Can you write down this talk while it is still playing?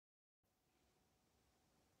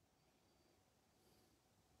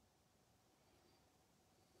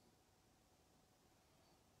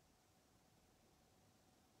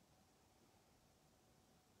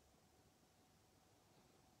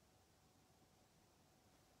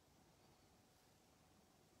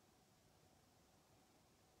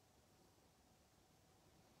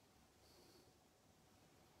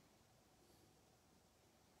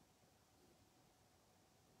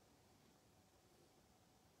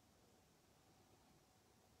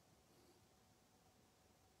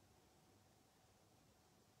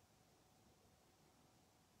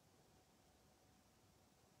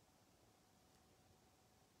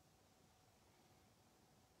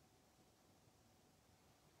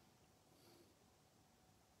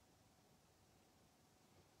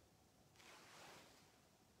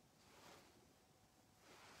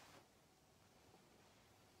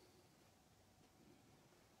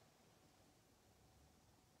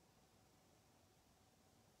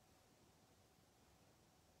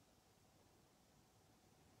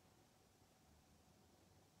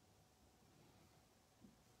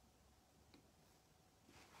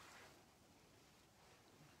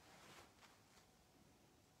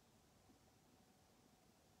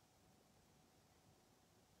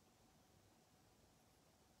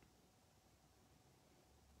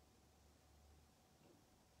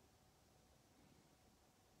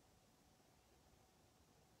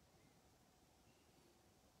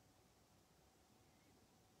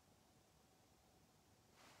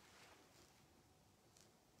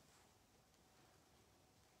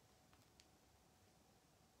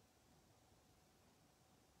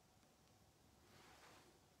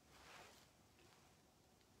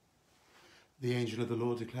The angel of the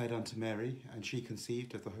Lord declared unto Mary, and she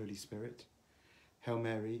conceived of the Holy Spirit. Hail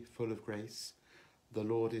Mary, full of grace, the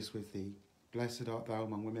Lord is with thee. Blessed art thou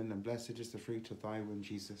among women, and blessed is the fruit of thy womb,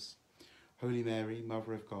 Jesus. Holy Mary,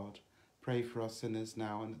 Mother of God, pray for us sinners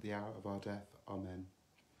now and at the hour of our death. Amen.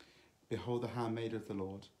 Behold the handmaid of the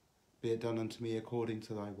Lord. Be it done unto me according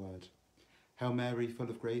to thy word. Hail Mary,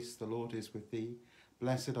 full of grace, the Lord is with thee.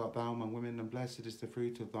 Blessed art thou among women, and blessed is the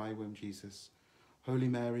fruit of thy womb, Jesus. Holy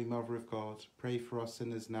Mary, Mother of God, pray for us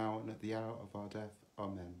sinners now and at the hour of our death.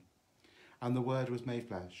 Amen. And the Word was made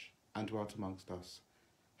flesh, and dwelt amongst us.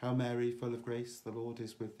 Hail Mary, full of grace, the Lord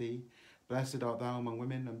is with thee. Blessed art thou among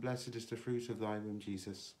women, and blessed is the fruit of thy womb,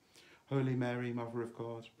 Jesus. Holy Mary, Mother of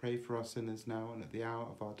God, pray for us sinners now and at the hour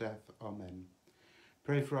of our death. Amen.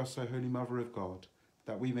 Pray for us, O Holy Mother of God,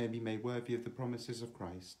 that we may be made worthy of the promises of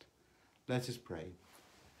Christ. Let us pray.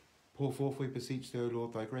 Pour forth, we beseech thee, O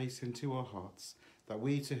Lord, thy grace into our hearts, that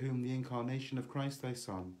we, to whom the incarnation of Christ thy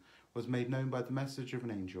Son was made known by the message of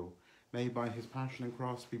an angel, may by his passion and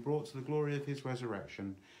cross be brought to the glory of his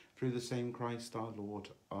resurrection, through the same Christ our Lord.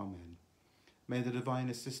 Amen. May the divine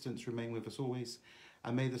assistance remain with us always,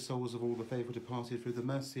 and may the souls of all the faithful departed through the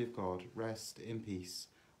mercy of God rest in peace.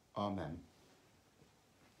 Amen.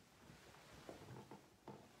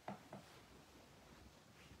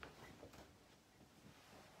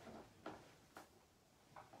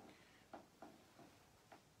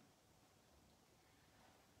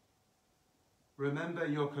 Remember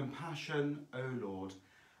your compassion, O Lord,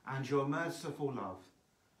 and your merciful love,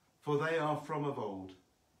 for they are from of old.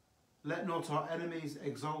 Let not our enemies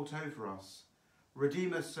exult over us.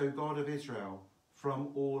 Redeem us, O God of Israel, from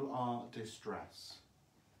all our distress.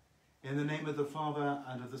 In the name of the Father,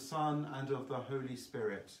 and of the Son, and of the Holy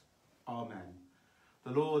Spirit. Amen.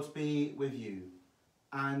 The Lord be with you,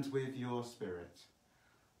 and with your spirit.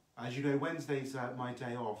 As you know, Wednesday's my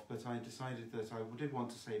day off, but I decided that I did want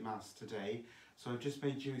to say Mass today, so I've just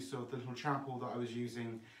made use of the little chapel that I was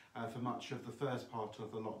using for much of the first part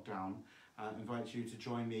of the lockdown. I invite you to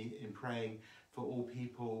join me in praying for all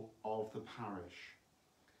people of the parish.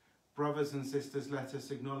 Brothers and sisters, let us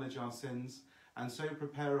acknowledge our sins and so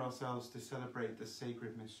prepare ourselves to celebrate the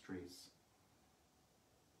sacred mysteries.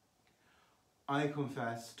 I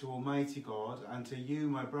confess to Almighty God and to you,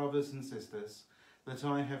 my brothers and sisters, that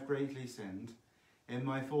I have greatly sinned, in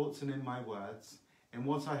my thoughts and in my words, in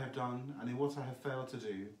what I have done and in what I have failed to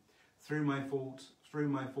do, through my most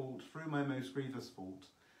grievous fault.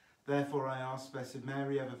 Therefore I ask Blessed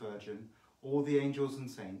Mary, ever Virgin, all the angels and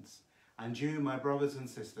saints, and you, my brothers and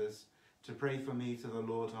sisters, to pray for me to the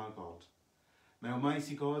Lord our God. May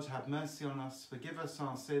Almighty God have mercy on us, forgive us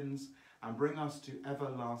our sins, and bring us to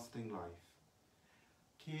everlasting life.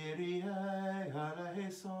 Kyrie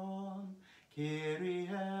eleison, Kyrie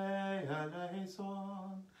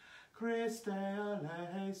eleison, Christe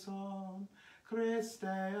eleison, Christe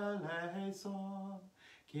eleison,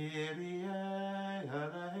 Kyrie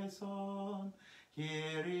eleison,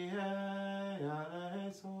 Kyrie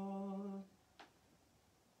eleison.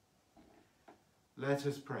 Let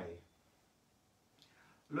us pray.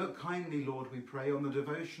 Look kindly, Lord, we pray, on the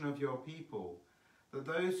devotion of your people, that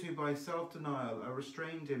those who by self-denial are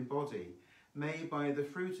restrained in body may, by the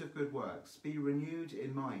fruit of good works, be renewed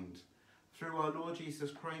in mind, through our Lord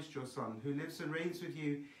Jesus Christ, your Son, who lives and reigns with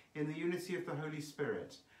you in the unity of the Holy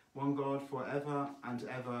Spirit, one God, for ever and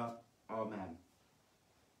ever. Amen.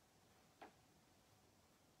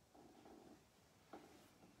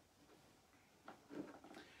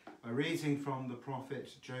 A reading from the prophet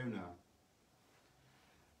Jonah.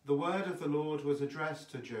 The word of the Lord was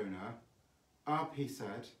addressed to Jonah. Up, he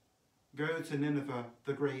said, go to Nineveh,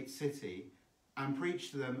 the great city, and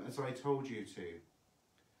preach to them as I told you to.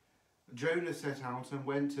 Jonah set out and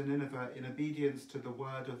went to Nineveh in obedience to the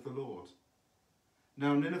word of the Lord.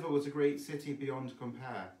 Now Nineveh was a great city beyond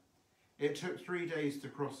compare. It took 3 days to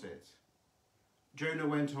cross it. Jonah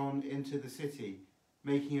went on into the city,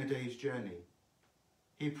 making a day's journey.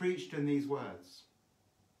 He preached in these words: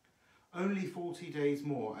 only 40 days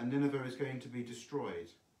more and Nineveh is going to be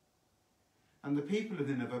destroyed. And the people of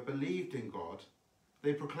Nineveh believed in God.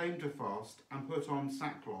 They proclaimed a fast and put on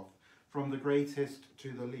sackcloth, from the greatest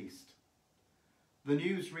to the least. The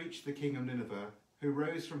news reached the king of Nineveh, who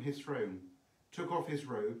rose from his throne, took off his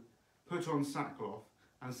robe, put on sackcloth,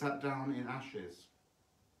 and sat down in ashes.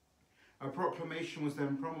 A proclamation was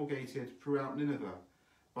then promulgated throughout Nineveh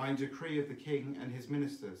by decree of the king and his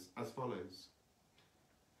ministers as follows: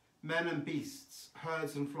 men and beasts,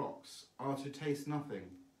 herds and flocks are to taste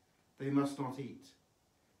nothing. They must not eat.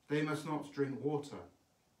 They must not drink water.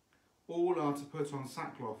 All are to put on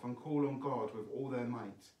sackcloth and call on God with all their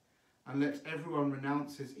might, and let everyone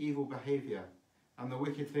renounce his evil behaviour and the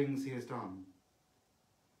wicked things he has done.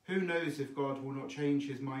 Who knows if God will not change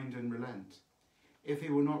his mind and relent, if he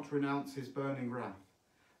will not renounce his burning wrath,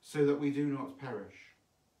 so that we do not perish?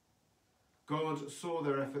 God saw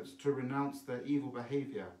their efforts to renounce their evil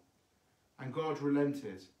behaviour, and God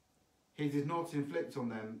relented. He did not inflict on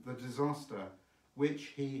them the disaster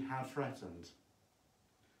which he had threatened.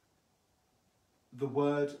 The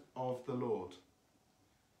word of the Lord.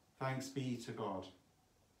 Thanks be to God.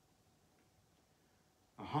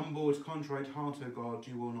 A humble, contrite heart, O God,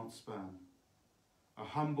 you will not spurn. A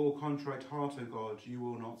humble, contrite heart, O God, you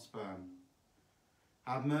will not spurn.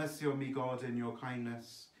 Have mercy on me, God, in your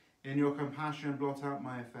kindness. In your compassion, blot out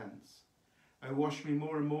my offence. O wash me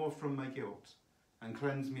more and more from my guilt, and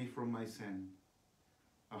cleanse me from my sin.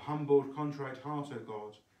 A humble, contrite heart, O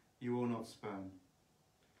God, you will not spurn.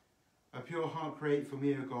 A pure heart create for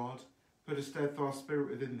me, O God. Put a steadfast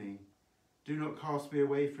spirit within me. Do not cast me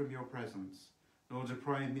away from your presence, nor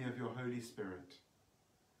deprive me of your Holy Spirit.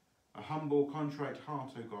 A humble, contrite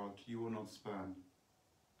heart, O God, you will not spurn.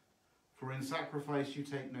 For in sacrifice you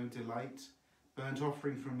take no delight, burnt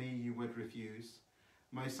offering from me you would refuse.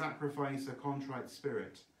 My sacrifice a contrite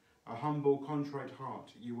spirit, a humble, contrite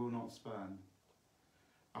heart you will not spurn.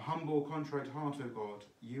 A humble, contrite heart, O God,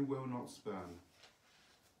 you will not spurn.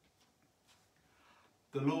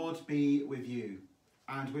 The Lord be with you,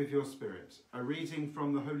 and with your spirit. A reading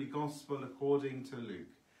from the Holy Gospel according to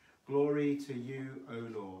Luke. Glory to you,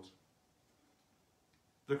 O Lord.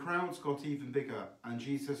 The crowds got even bigger, and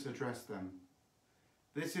Jesus addressed them.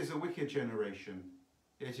 This is a wicked generation.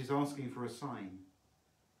 It is asking for a sign.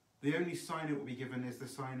 The only sign it will be given is the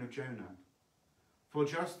sign of Jonah. For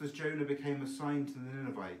just as Jonah became a sign to the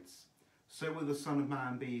Ninevites, so will the Son of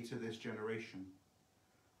Man be to this generation.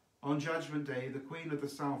 On Judgment Day, the Queen of the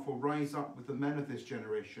South will rise up with the men of this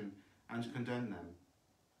generation and condemn them,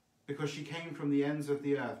 because she came from the ends of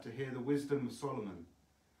the earth to hear the wisdom of Solomon,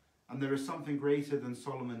 and there is something greater than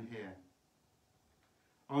Solomon here.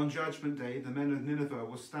 On Judgment Day, the men of Nineveh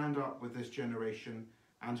will stand up with this generation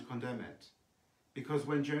and condemn it, because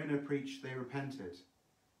when Jonah preached, they repented,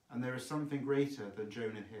 and there is something greater than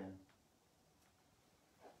Jonah here.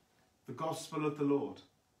 The Gospel of the Lord.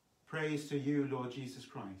 Praise to you, Lord Jesus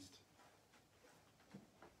Christ.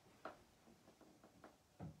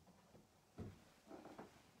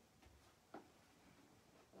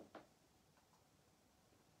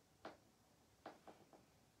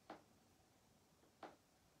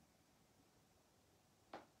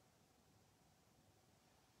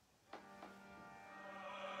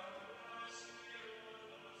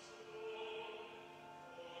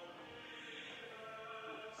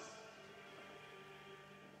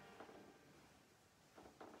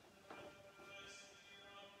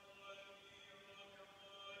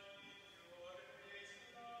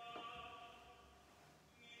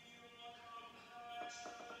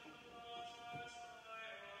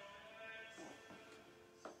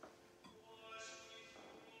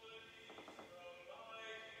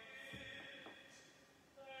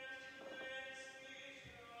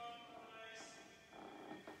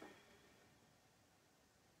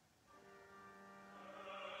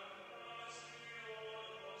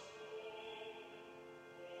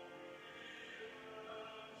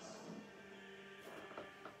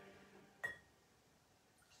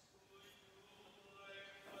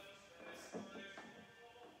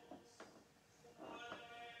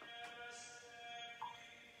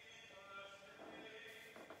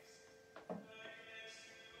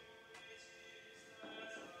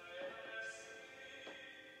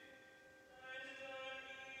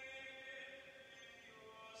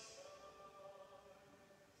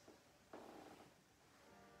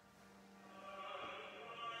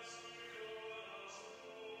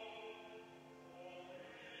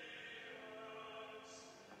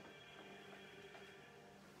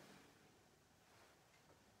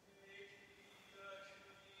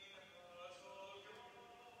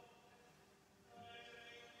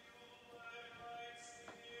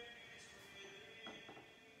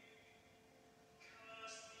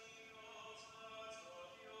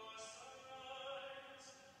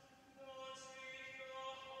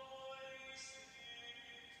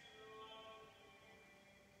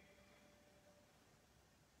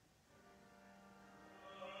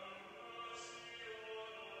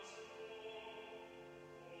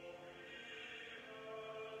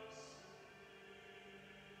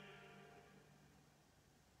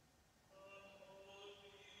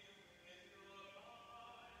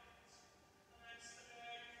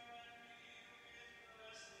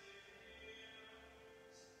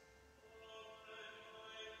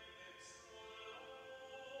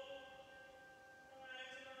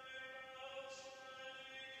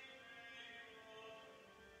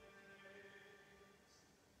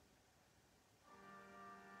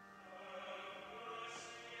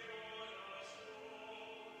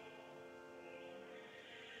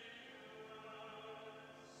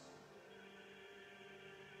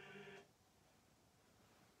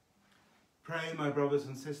 Pray, my brothers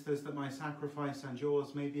and sisters, that my sacrifice and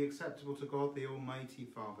yours may be acceptable to God, the Almighty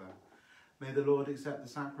Father. May the Lord accept the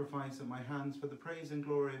sacrifice at my hands for the praise and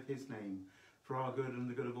glory of his name, for our good and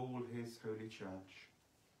the good of all his holy church.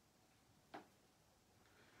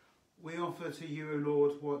 We offer to you, O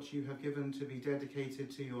Lord, what you have given to be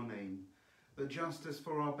dedicated to your name, that just as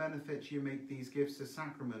for our benefit you make these gifts a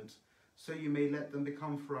sacrament, so you may let them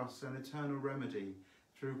become for us an eternal remedy,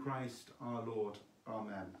 through Christ our Lord.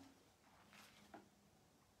 Amen.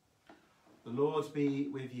 The Lord be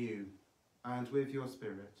with you, and with your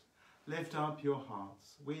spirit. Lift up your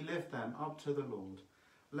hearts. We lift them up to the Lord.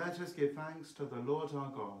 Let us give thanks to the Lord our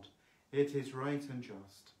God. It is right and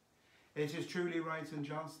just. It is truly right and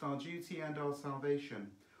just, our duty and our salvation,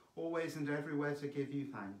 always and everywhere to give you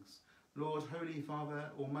thanks, Lord, Holy Father,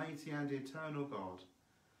 Almighty and eternal God.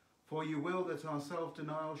 For you will that our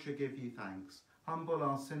self-denial should give you thanks, humble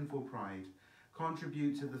our sinful pride,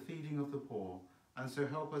 contribute to the feeding of the poor, and so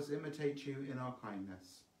help us imitate you in our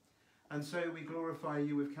kindness. And so we glorify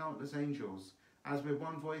you with countless angels, as with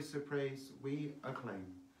one voice of praise we acclaim.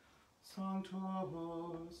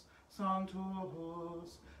 Sanctus,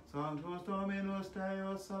 Sanctus, Sanctus Dominus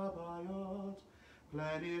Deus Sabaoth,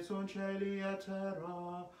 plenis sunt caeli et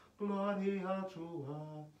terra, gloria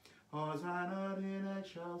tua, Hosanna in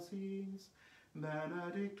excelsis,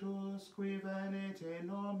 benedictus qui venit in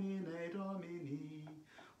nomine Domini,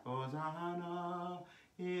 Hosanna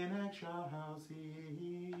in excelsis.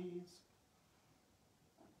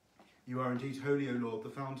 You are indeed holy, O Lord, the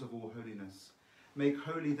fount of all holiness. Make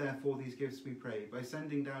holy, therefore, these gifts, we pray, by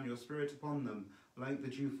sending down your Spirit upon them like the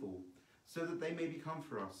dewfall, so that they may become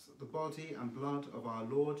for us the body and blood of our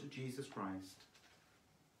Lord Jesus Christ.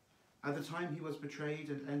 At the time he was betrayed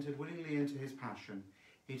and entered willingly into his passion,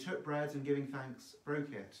 he took bread and giving thanks,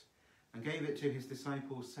 broke it, and gave it to his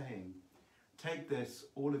disciples, saying, "Take this,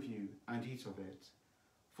 all of you, and eat of it,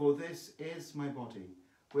 for this is my body,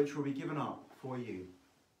 which will be given up for you."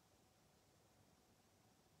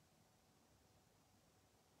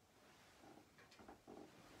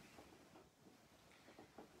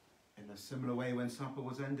 In a similar way, when supper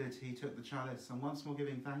was ended, he took the chalice, and once more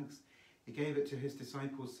giving thanks, he gave it to his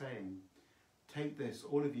disciples, saying, "Take this,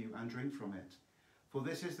 all of you, and drink from it, for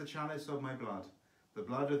this is the chalice of my blood, the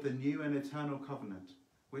blood of the new and eternal covenant,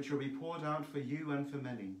 which will be poured out for you and for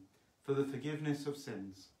many, for the forgiveness of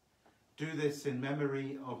sins. Do this in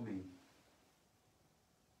memory of me."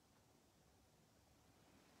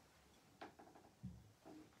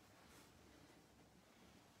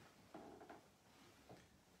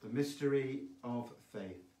 The mystery of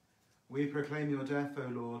faith. We proclaim your death, O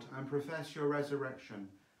Lord, and profess your resurrection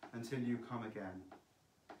until you come again.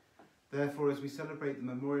 Therefore, as we celebrate the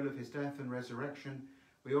memorial of his death and resurrection,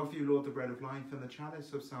 we offer you, Lord, the bread of life and the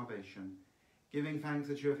chalice of salvation, giving thanks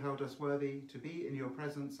that you have held us worthy to be in your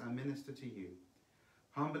presence and minister to you.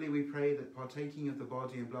 Humbly we pray that, partaking of the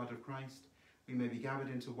body and blood of Christ, we may be gathered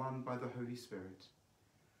into one by the Holy Spirit.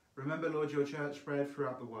 Remember, Lord, your church spread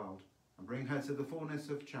throughout the world, and bring her to the fullness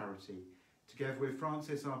of charity, together with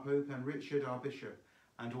Francis our Pope and Richard our Bishop,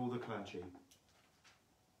 and all the clergy.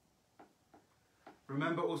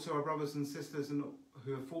 Remember also our brothers and sisters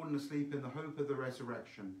who have fallen asleep in the hope of the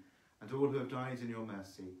resurrection, and all who have died in your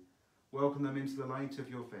mercy. Welcome them into the light of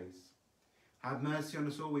your face. Have mercy on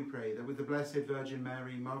us all, we pray, that with the Blessed Virgin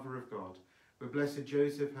Mary, Mother of God, with blessed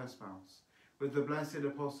Joseph, her spouse, with the blessed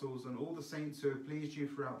apostles and all the saints who have pleased you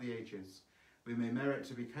throughout the ages, we may merit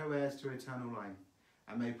to be co-heirs to eternal life,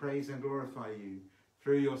 and may praise and glorify you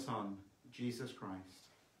through your Son, Jesus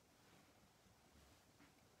Christ.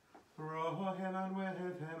 Through him and with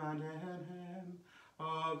him and in him,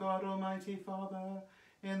 O God, Almighty Father,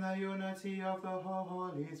 in the unity of the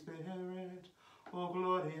Holy Spirit, all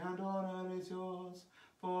glory and honour is yours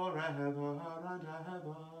forever and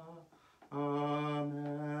ever.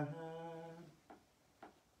 Amen.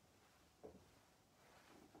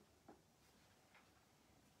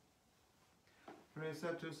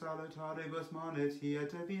 Preceptus salutaribus moniti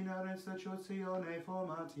et divina restitutione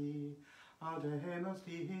formati, audemus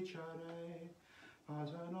dicere,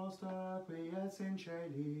 Pater noster qui es in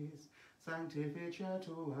celis,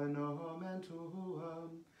 sanctificetur nomen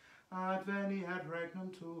tuum, adveniat regnum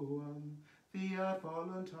tuum, fiat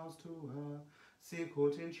voluntas tua,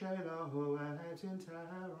 sicut in cielo et in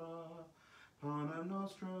terra. Panem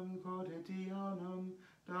nostrum quotidianum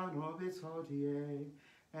da nobis hodie,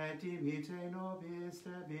 et dimite nobis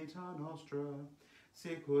debita nostra,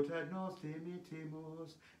 sicut et nos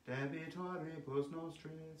dimitimus debitoribus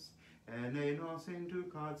nostris, et ne nos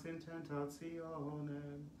inducats in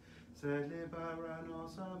tentationem, sed libera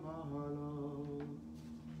nos a malo.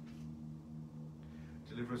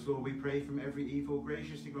 Deliver us, Lord, we pray, from every evil.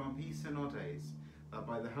 Graciously grant peace in our days, that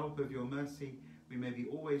by the help of your mercy we may be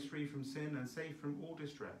always free from sin and safe from all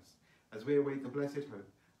distress, as we await the blessed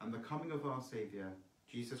hope and the coming of our Saviour,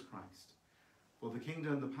 Jesus Christ. For the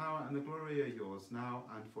kingdom, the power and the glory are yours, now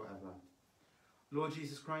and forever. Lord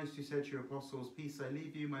Jesus Christ, who said to your apostles, "Peace I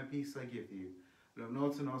leave you, my peace I give you," look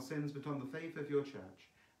not on our sins, but on the faith of your church,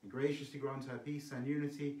 and graciously grant her peace and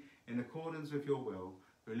unity in accordance with your will,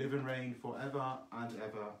 who live and reign for ever and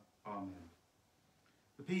ever. Amen.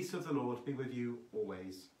 The peace of the Lord be with you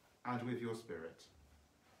always, and with your spirit.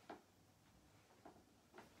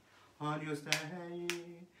 Agnus Dei,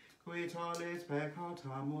 qui tollis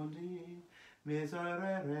peccata mundi,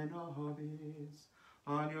 miserere nobis.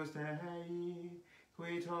 Agnus Dei,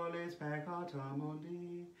 qui tollis peccata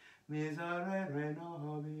mundi, miserere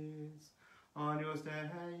nobis. Agnus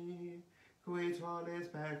Dei, qui tollis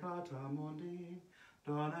peccata mundi,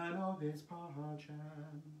 dona nobis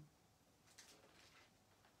pacem.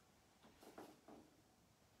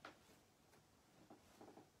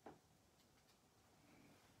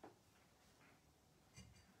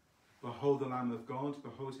 Behold the Lamb of God,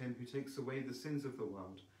 behold him who takes away the sins of the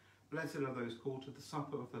world. Blessed are those called to the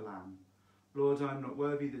supper of the Lamb. Lord, I am not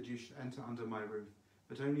worthy that you should enter under my roof,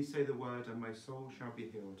 but only say the word, and my soul shall be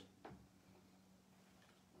healed.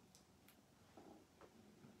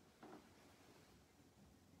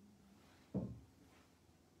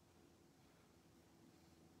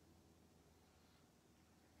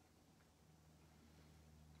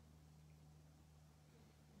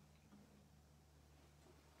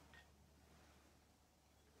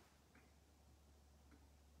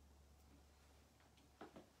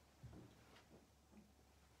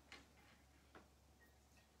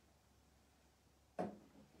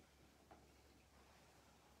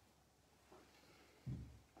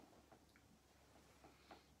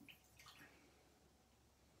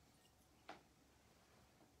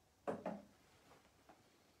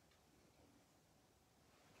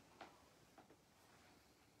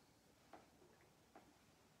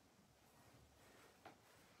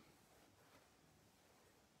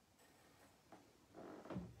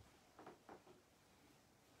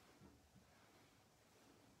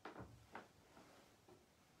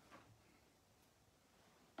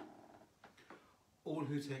 All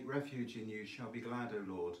who take refuge in you shall be glad, O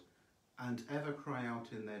Lord, and ever cry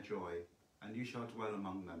out in their joy, and you shall dwell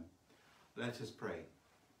among them. Let us pray.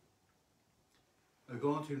 O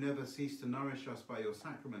God, who never cease to nourish us by your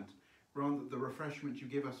sacrament, grant that the refreshment you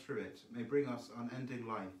give us through it may bring us unending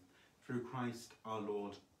life, through Christ our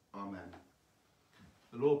Lord. Amen.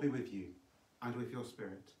 The Lord be with you, and with your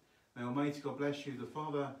spirit. May Almighty God bless you, the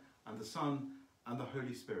Father, and the Son, and the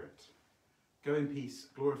Holy Spirit. Go in peace,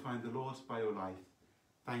 glorifying the Lord by your life.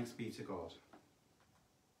 Thanks be to God.